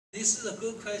This is a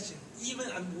good question. Even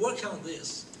I'm working on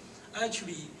this.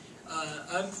 Actually,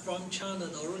 I'm from China.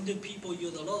 The Oriental people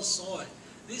use a lot of soy.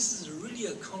 This is really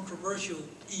a controversial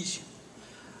issue.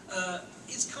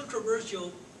 It's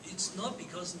controversial. It's not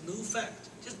because no fact,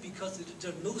 just because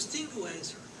there's no single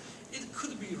answer. It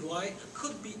could be right.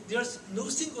 Could be there's no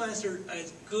single answer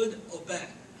as good or bad.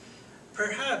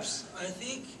 Perhaps I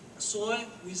think soy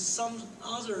with some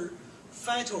other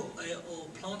phyto or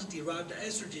plant-derived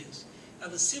estrogens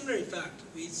have a similar effect,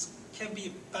 which can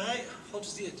be bad. How to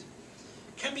say it?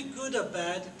 Can be good or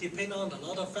bad depending on a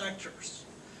lot of factors.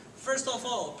 First of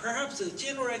all, perhaps the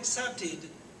generally accepted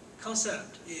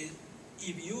concept is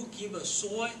if you give a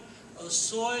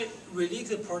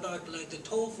soy-related product like the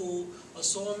tofu or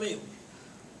soy milk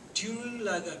during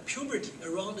like a puberty,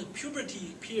 around the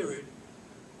puberty period,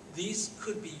 this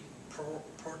could be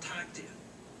protective.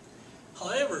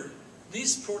 However,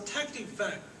 this protective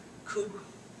effect could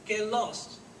get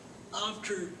lost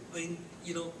after when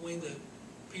the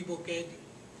people get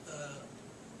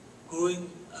growing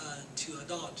to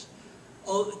adult,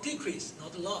 or decrease,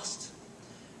 not lost.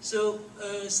 So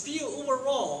still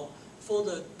overall, for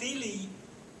the daily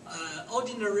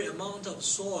ordinary amount of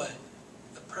soy,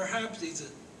 perhaps it's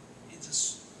a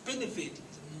benefit.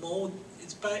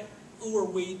 It's by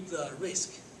overweight the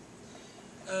risk.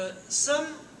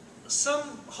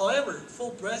 However,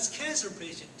 for breast cancer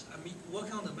patients,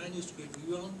 working on the manuscript,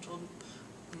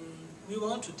 we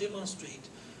want to demonstrate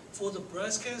for the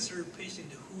breast cancer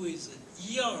patient who is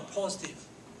ER positive,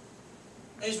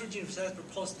 estrogen receptor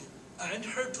positive, and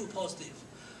HER2 positive,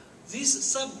 this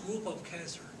subgroup of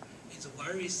cancer is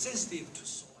very sensitive to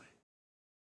soy.